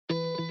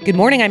Good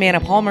morning, I'm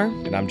Anna Palmer.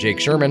 And I'm Jake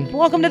Sherman.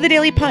 Welcome to the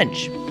Daily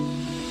Punch.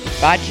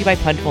 Brought to you by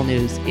Punchbowl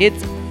News.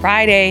 It's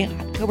Friday,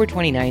 October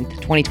 29th,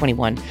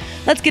 2021.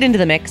 Let's get into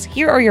the mix.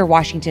 Here are your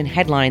Washington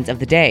headlines of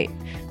the day.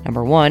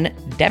 Number 1,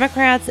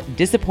 Democrats'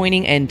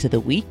 disappointing end to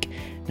the week.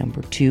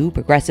 Number 2,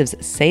 progressives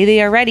say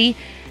they are ready.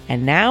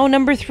 And now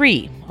number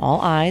 3, all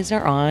eyes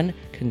are on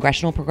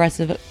Congressional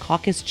Progressive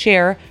Caucus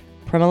Chair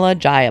Pramila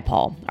Jayapal.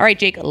 All right,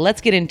 Jake,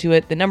 let's get into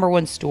it. The number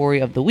 1 story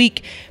of the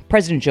week,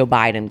 President Joe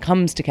Biden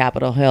comes to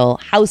Capitol Hill,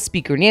 House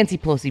Speaker Nancy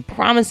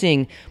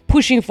Pelosi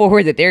pushing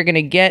forward that they're going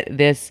to get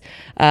this,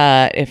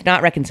 if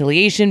not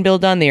reconciliation bill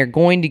done, they are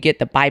going to get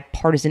the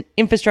bipartisan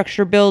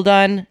infrastructure bill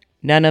done.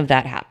 None of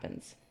that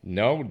happens.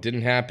 No,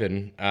 didn't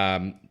happen.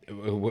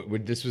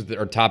 This was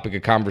our topic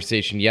of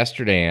conversation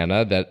yesterday,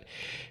 Anna, that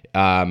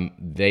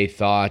they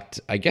thought,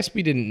 I guess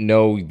we didn't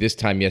know this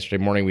time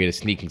yesterday morning, we had a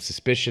sneaking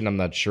suspicion. I'm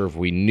not sure if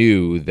we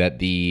knew that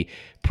the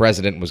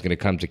president was going to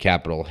come to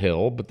Capitol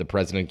Hill, but the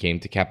president came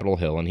to Capitol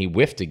Hill and he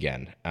whiffed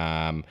again.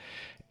 And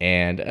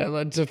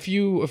it's a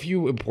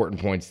few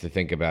important points to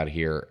think about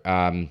here.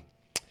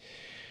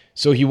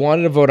 So he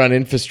wanted to vote on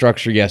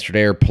infrastructure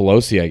yesterday, or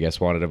Pelosi, I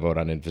guess, wanted to vote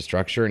on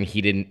infrastructure, and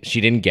she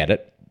didn't get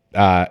it.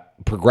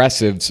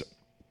 Progressives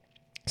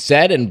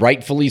said, and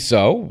rightfully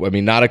so, I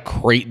mean,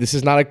 this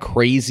is not a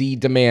crazy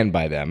demand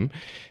by them.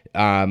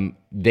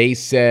 They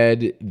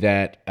said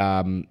that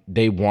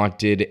they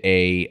wanted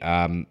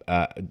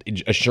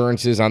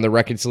assurances on the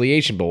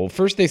reconciliation bill. Well,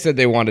 first they said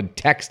they wanted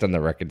text on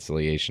the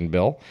reconciliation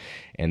bill,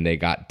 and they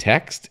got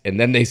text, and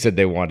then they said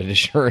they wanted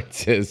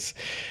assurances,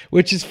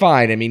 which is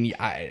fine. I mean,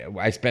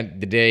 I spent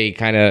the day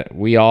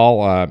we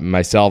all,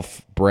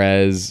 myself,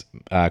 Brez,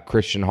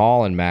 Christian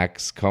Hall, and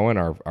Max Cohen,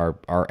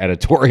 our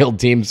editorial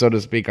team, so to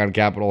speak, on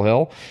Capitol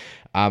Hill,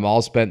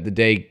 all spent the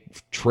day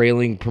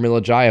trailing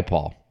Pramila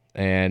Jayapal.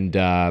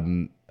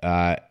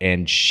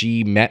 And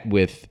she met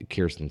with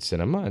Kyrsten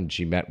Sinema, and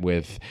she met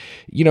with,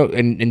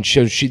 and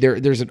so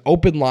there's an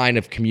open line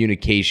of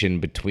communication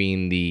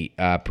between the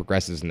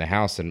progressives in the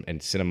House and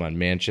Sinema and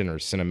Manchin, or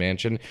Sinema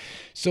Manchin.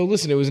 So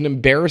listen, it was an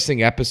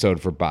embarrassing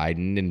episode for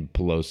Biden and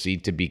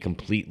Pelosi to be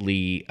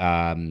completely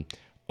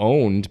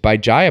owned by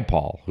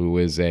Jayapal, who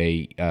is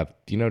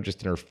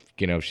just in her,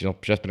 she's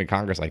just been in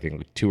Congress, I think,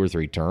 like 2 or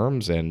 3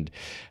 terms, and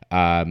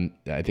I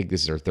think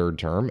this is her 3rd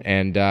term,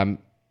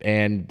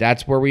 and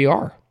that's where we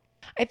are.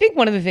 I think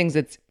one of the things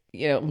that's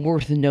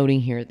worth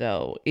noting here,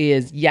 though,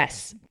 is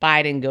yes,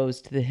 Biden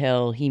goes to the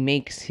Hill. He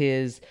makes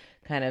his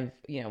kind of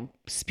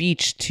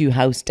speech to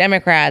House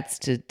Democrats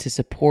to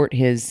support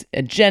his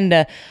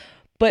agenda.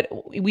 But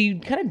we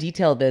kind of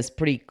detailed this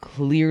pretty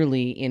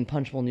clearly in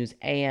Punchbowl News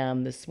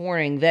AM this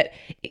morning, that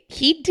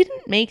he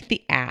didn't make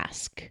the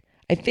ask.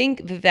 I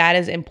think that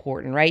is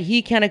important, right?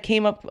 He kind of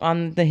came up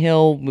on the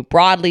Hill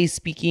broadly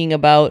speaking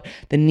about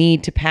the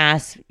need to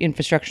pass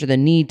infrastructure, the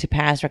need to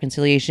pass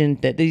reconciliation,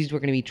 that these were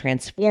going to be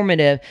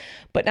transformative.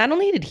 But not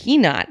only did he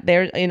not,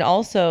 and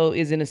also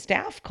is in a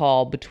staff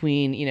call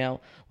between,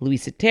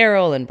 Luisa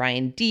Terrell and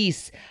Brian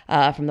Deese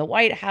from the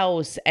White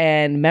House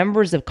and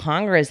members of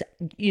Congress,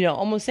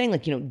 almost saying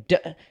like,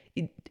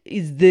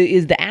 is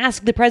the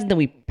ask the president that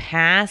we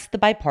pass the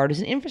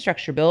bipartisan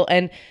infrastructure bill?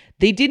 And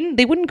they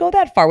wouldn't go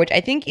that far, which I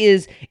think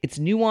it's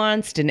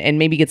nuanced and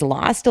maybe gets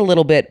lost a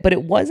little bit, but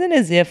it wasn't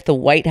as if the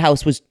White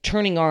House was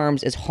turning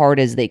arms as hard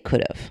as they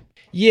could have.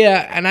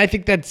 Yeah, and I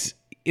think that's,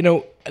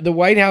 the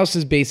White House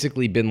has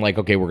basically been like,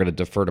 okay, we're going to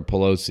defer to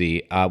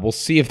Pelosi. We'll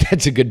see if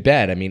that's a good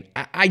bet. I mean,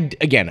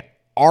 again,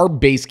 our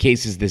base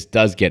case is this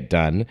does get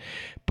done.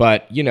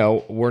 But,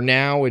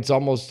 it's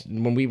almost,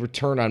 when we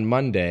return on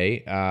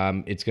Monday,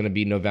 it's going to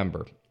be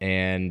November.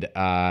 And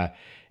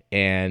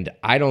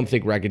I don't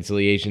think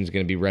reconciliation is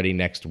going to be ready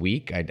next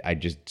week. I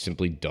just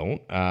simply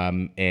don't.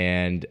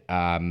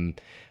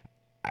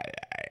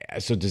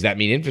 So does that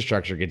mean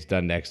infrastructure gets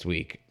done next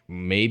week?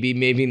 Maybe,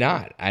 maybe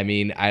not. I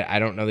mean, I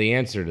don't know the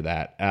answer to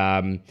that.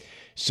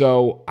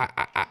 So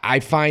I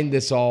find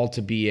this all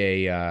to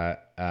be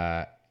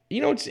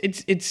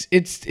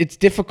it's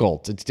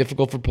difficult. It's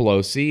difficult for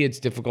Pelosi. It's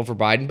difficult for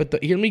Biden.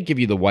 But here, let me give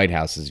you the White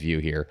House's view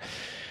here.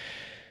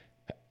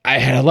 I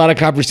had a lot of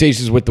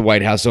conversations with the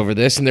White House over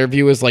this, and their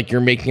view is like,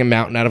 you're making a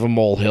mountain out of a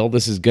molehill.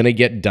 This is going to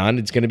get done.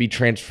 It's going to be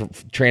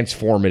transformative,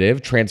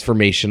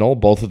 transformational,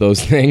 both of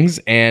those things.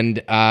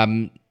 And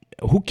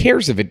who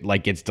cares if it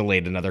gets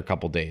delayed another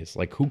couple days?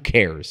 Like, who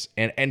cares?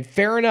 And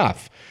fair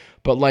enough.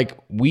 But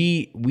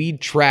we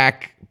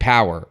track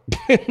power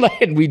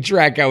and we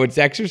track how it's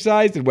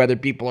exercised and whether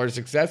people are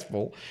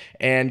successful.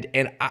 And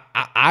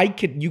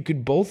you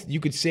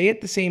could say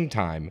at the same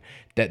time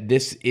that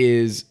this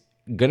is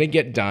going to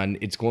get done.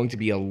 It's going to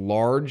be a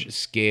large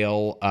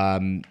scale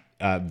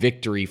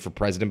victory for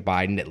President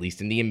Biden, at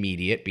least in the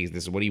immediate, because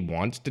this is what he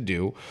wants to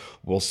do.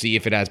 We'll see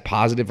if it has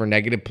positive or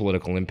negative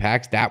political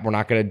impacts. That we're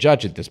not going to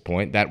judge at this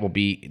point. That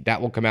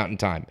will come out in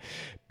time.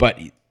 But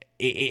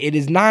it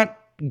is not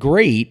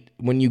great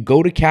when you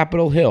go to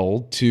Capitol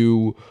Hill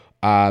to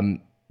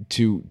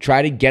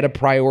try to get a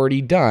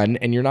priority done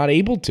and you're not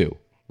able to.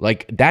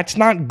 That's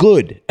not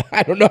good.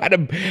 I don't know how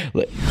to.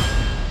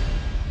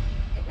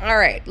 All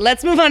right,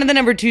 let's move on to the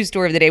number 2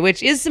 story of the day,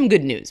 which is some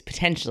good news,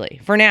 potentially.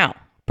 For now,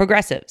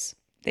 progressives.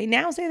 They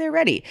now say they're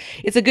ready.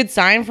 It's a good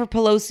sign for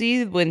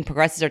Pelosi when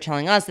progressives are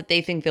telling us that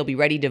they think they'll be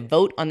ready to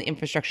vote on the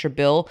infrastructure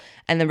bill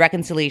and the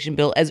reconciliation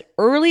bill as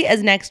early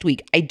as next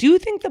week. I do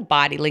think the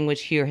body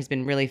language here has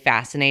been really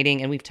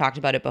fascinating, and we've talked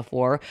about it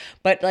before,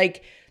 but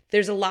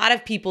there's a lot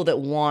of people that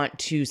want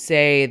to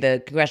say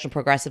the Congressional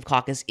Progressive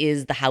Caucus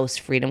is the House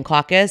Freedom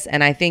Caucus.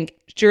 And I think,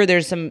 sure,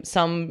 there's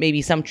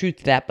maybe some truth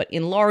to that, but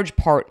in large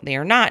part, they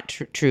are not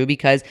true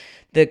because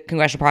the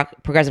Congressional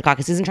Progressive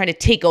Caucus isn't trying to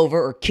take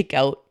over or kick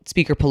out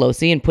Speaker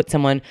Pelosi and put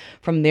someone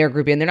from their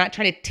group in. They're not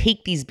trying to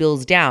take these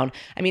bills down.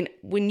 I mean,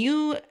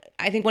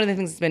 I think one of the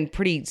things that's been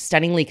pretty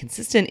stunningly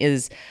consistent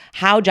is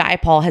how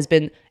Jayapal has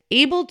been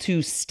able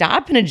to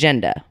stop an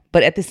agenda,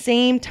 but at the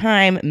same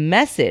time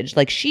message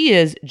like she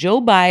is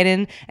Joe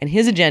Biden and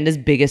his agenda's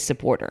biggest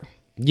supporter.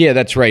 Yeah,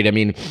 that's right. I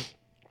mean,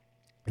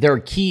 there are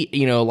key,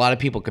 a lot of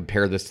people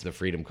compare this to the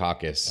Freedom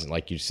Caucus,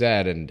 like you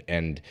said,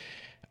 and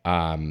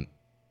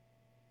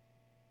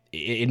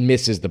it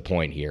misses the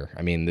point here.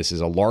 I mean, this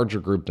is a larger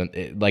group than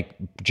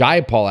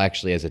Jayapal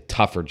actually has a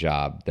tougher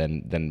job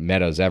than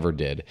Meadows ever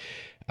did.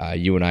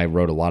 You and I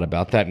wrote a lot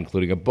about that,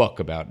 including a book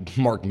about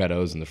Mark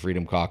Meadows and the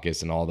Freedom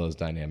Caucus and all those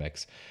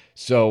dynamics.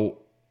 So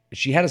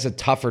she had us a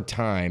tougher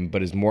time,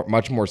 but is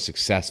much more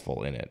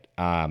successful in it.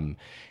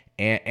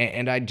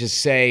 And I'd just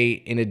say,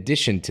 in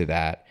addition to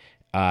that,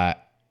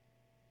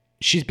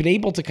 she's been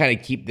able to kind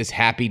of keep this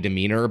happy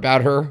demeanor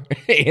about her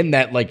in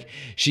that,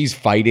 she's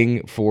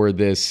fighting for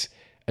this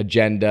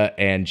agenda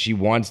and she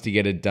wants to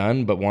get it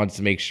done, but wants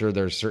to make sure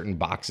there's certain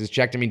boxes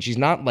checked. I mean, she's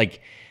not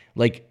like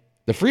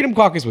the Freedom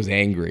Caucus was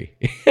angry.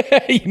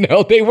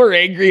 They were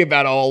angry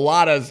about a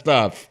lot of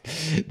stuff.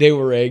 They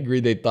were angry.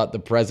 They thought the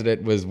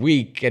president was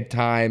weak at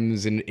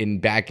times in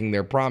backing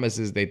their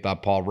promises. They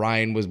thought Paul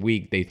Ryan was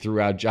weak. They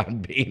threw out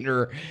John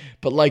Boehner.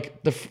 But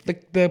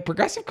the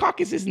Progressive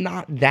Caucus is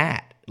not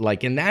that.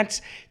 And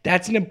that's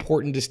an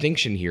important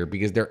distinction here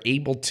because they're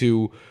able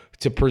to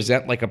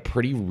present a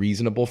pretty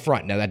reasonable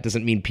front. Now, that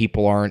doesn't mean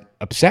people aren't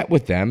upset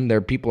with them.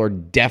 People are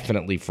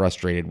definitely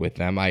frustrated with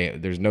them.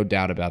 There's no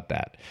doubt about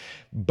that.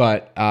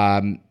 But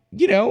that's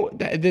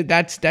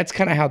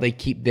kind of how they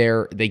keep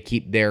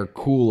their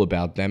cool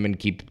about them and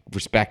keep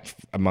respect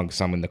among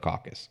some in the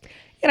caucus.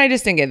 And I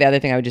just think the other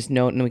thing I would just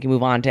note, and we can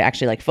move on to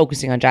actually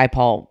focusing on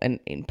Jayapal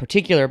in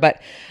particular,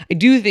 but I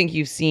do think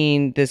you've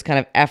seen this kind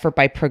of effort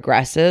by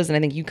progressives, and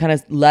I think you kind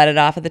of let it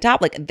off at the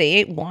top.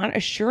 They want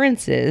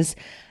assurances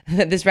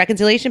that this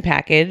reconciliation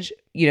package,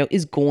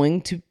 is going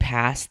to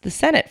pass the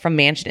Senate from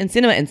Manchin and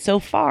Sinema. And so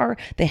far,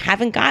 they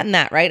haven't gotten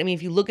that, right? I mean,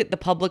 if you look at the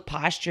public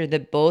posture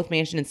that both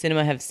Manchin and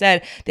Sinema have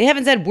said, they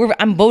haven't said,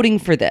 I'm voting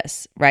for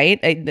this,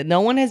 right?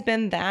 No one has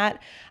been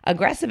that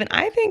aggressive. And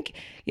I think,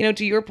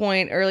 to your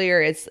point earlier,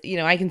 it's,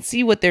 I can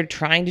see what they're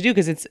trying to do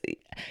because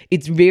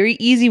it's very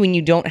easy when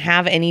you don't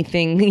have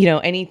anything,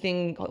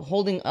 anything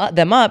holding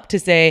them up to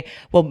say,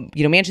 well,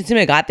 Manchin and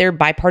Sinema got their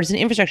bipartisan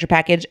infrastructure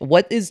package.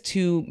 What is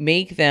to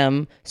make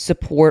them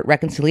support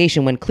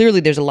reconciliation when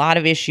clearly there's a lot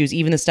of issues,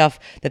 even the stuff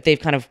that they've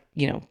kind of,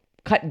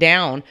 cut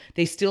down,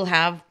 they still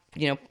have,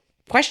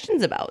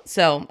 questions about.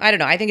 So I don't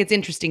know. I think it's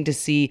interesting to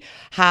see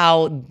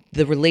how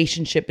the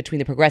relationship between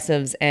the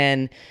progressives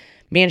and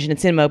Manchin and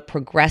Sinema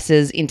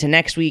progresses into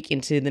next week,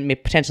 into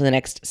potentially the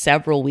next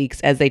several weeks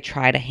as they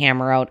try to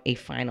hammer out a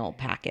final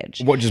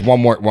package. Just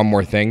one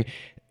more thing.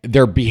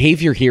 Their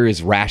behavior here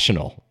is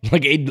rational.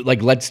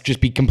 Let's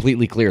just be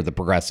completely clear. The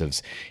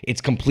progressives,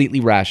 it's completely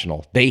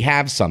rational. They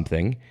have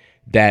something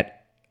that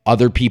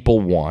other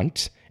people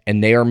want,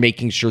 and they are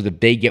making sure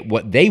that they get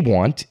what they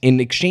want in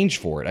exchange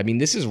for it. I mean,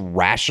 this is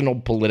rational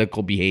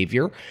political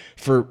behavior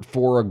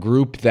for a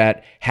group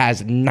that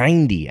has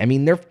 90. I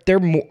mean, they're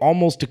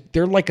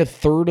like a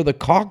third of the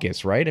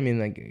caucus, right? I mean,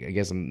 I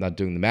guess I'm not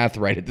doing the math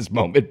right at this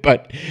moment,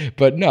 but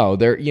no,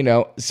 they're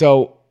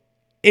so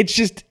it's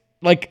just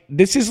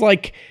this is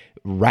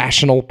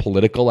rational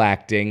political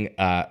acting.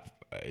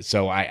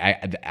 So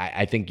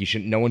I think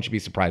no one should be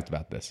surprised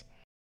about this.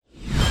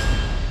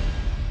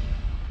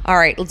 All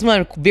right, let's move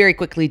on very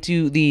quickly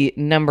to the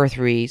number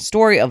 3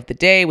 story of the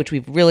day, which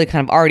we've really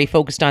kind of already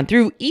focused on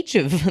through each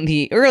of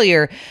the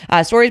earlier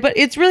stories, but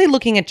it's really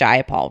looking at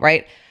Jayapal,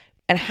 right?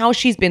 And how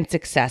she's been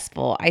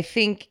successful. I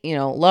think,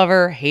 love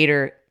her, hate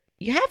her,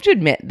 you have to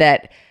admit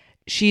that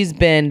she's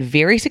been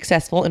very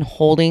successful in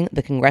holding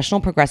the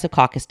Congressional Progressive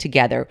Caucus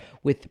together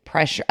with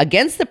pressure,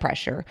 against the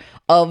pressure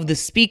of the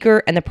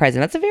Speaker and the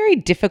President. That's a very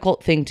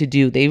difficult thing to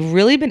do. They've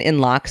really been in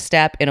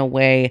lockstep in a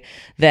way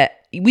that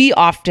we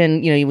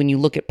often, when you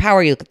look at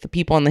power, you look at the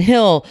people on the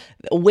Hill,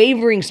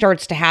 wavering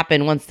starts to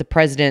happen once the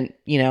president,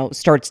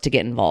 starts to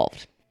get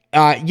involved.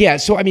 Yeah.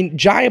 So, I mean,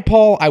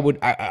 Jayapal,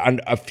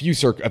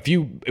 a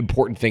few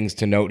important things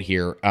to note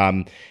here.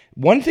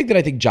 One thing that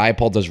I think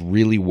Jayapal does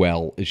really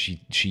well is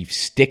she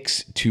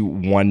sticks to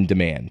one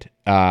demand,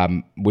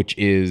 which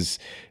is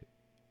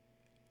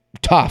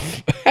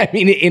tough. I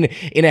mean,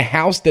 in a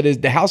house that is,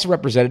 the House of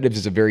Representatives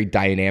is a very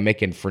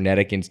dynamic and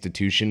frenetic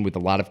institution with a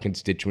lot of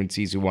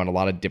constituencies who want a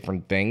lot of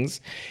different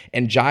things.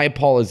 And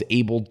Jayapal is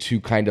able to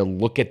kind of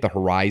look at the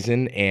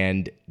horizon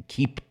and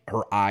keep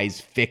her eyes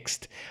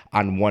fixed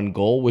on one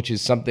goal, which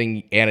is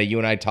something, Anna, you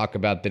and I talk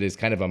about, that is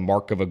kind of a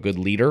mark of a good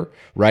leader,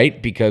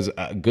 right? Because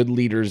good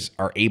leaders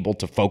are able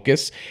to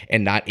focus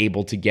and not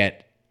able to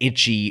get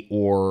itchy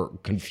or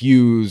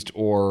confused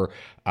or,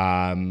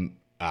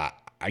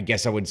 I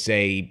guess I would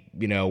say,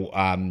 they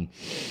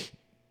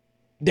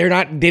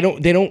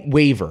don't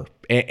waver.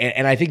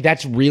 And I think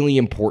that's really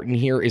important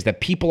here, is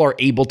that people are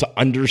able to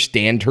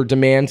understand her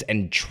demands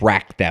and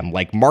track them.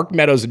 Like Mark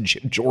Meadows and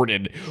Jim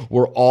Jordan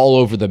were all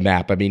over the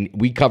map. I mean,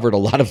 we covered a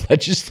lot of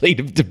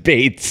legislative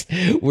debates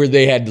where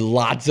they had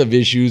lots of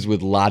issues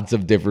with lots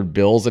of different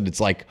bills. And it's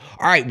like,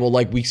 all right, well,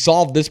 like, we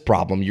solved this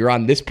problem. You're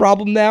on this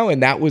problem now.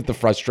 And that was the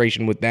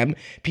frustration with them.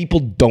 People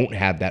don't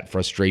have that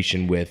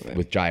frustration with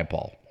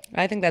Jayapal.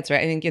 I think that's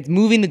right. I think it's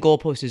moving the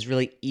goalpost is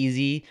really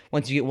easy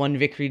once you get one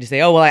victory to say,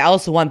 oh, well, I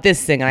also want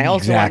this thing and I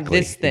also want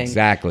this thing.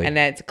 Exactly. And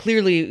that's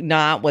clearly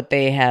not what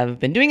they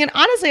have been doing. And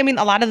honestly, I mean,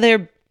 a lot of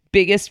their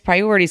biggest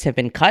priorities have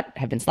been cut,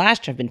 have been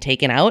slashed, have been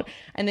taken out,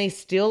 and they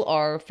still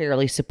are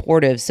fairly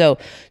supportive. So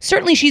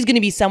certainly she's going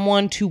to be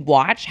someone to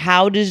watch.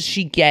 How does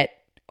she get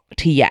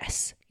to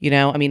yes?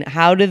 I mean,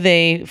 how do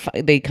they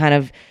kind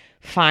of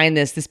find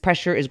this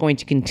pressure is going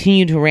to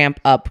continue to ramp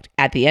up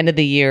at the end of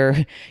the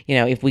year.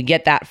 If we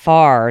get that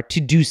far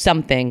to do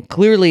something,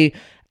 clearly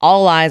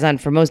all eyes on,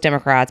 for most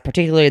Democrats,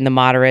 particularly in the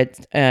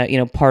moderate,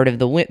 part of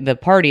the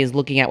party, is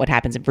looking at what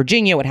happens in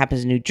Virginia, what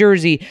happens in New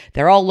Jersey.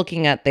 They're all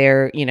looking at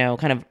their,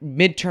 kind of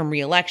midterm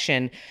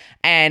reelection.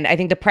 And I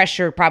think the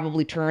pressure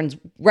probably turns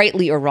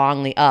rightly or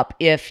wrongly up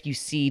if you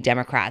see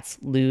Democrats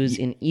lose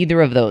in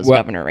either of those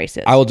governor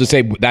races. I will just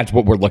say that's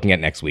what we're looking at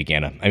next week,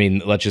 Anna. I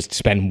mean, let's just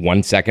spend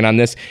 1 second on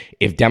this.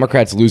 If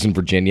Democrats lose in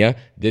Virginia,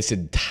 this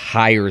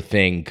entire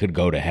thing could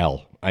go to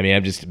hell. I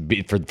mean,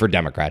 for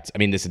Democrats. I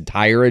mean, this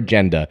entire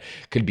agenda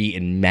could be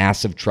in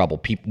massive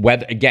trouble.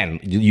 Whether, again,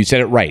 you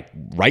said it right,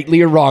 rightly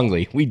or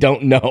wrongly, we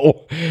don't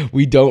know.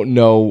 We don't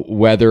know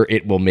whether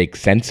it will make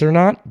sense or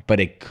not,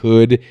 but it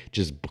could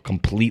just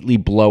completely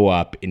blow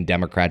up in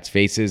Democrats'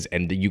 faces,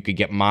 and you could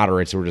get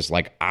moderates who are just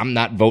like, I'm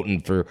not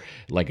voting for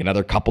like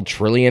another couple $1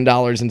 trillion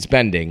in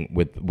spending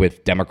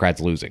with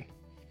Democrats losing.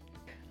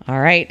 All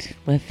right.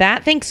 With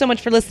that, thanks so much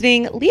for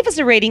listening. Leave us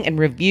a rating and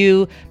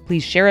review.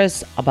 Please share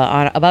us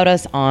about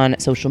us on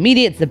social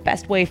media. It's the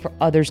best way for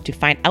others to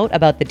find out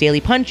about the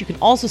Daily Punch. You can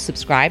also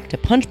subscribe to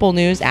Punchbowl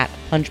News at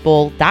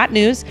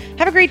punchbowl.news.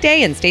 Have a great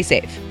day and stay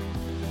safe.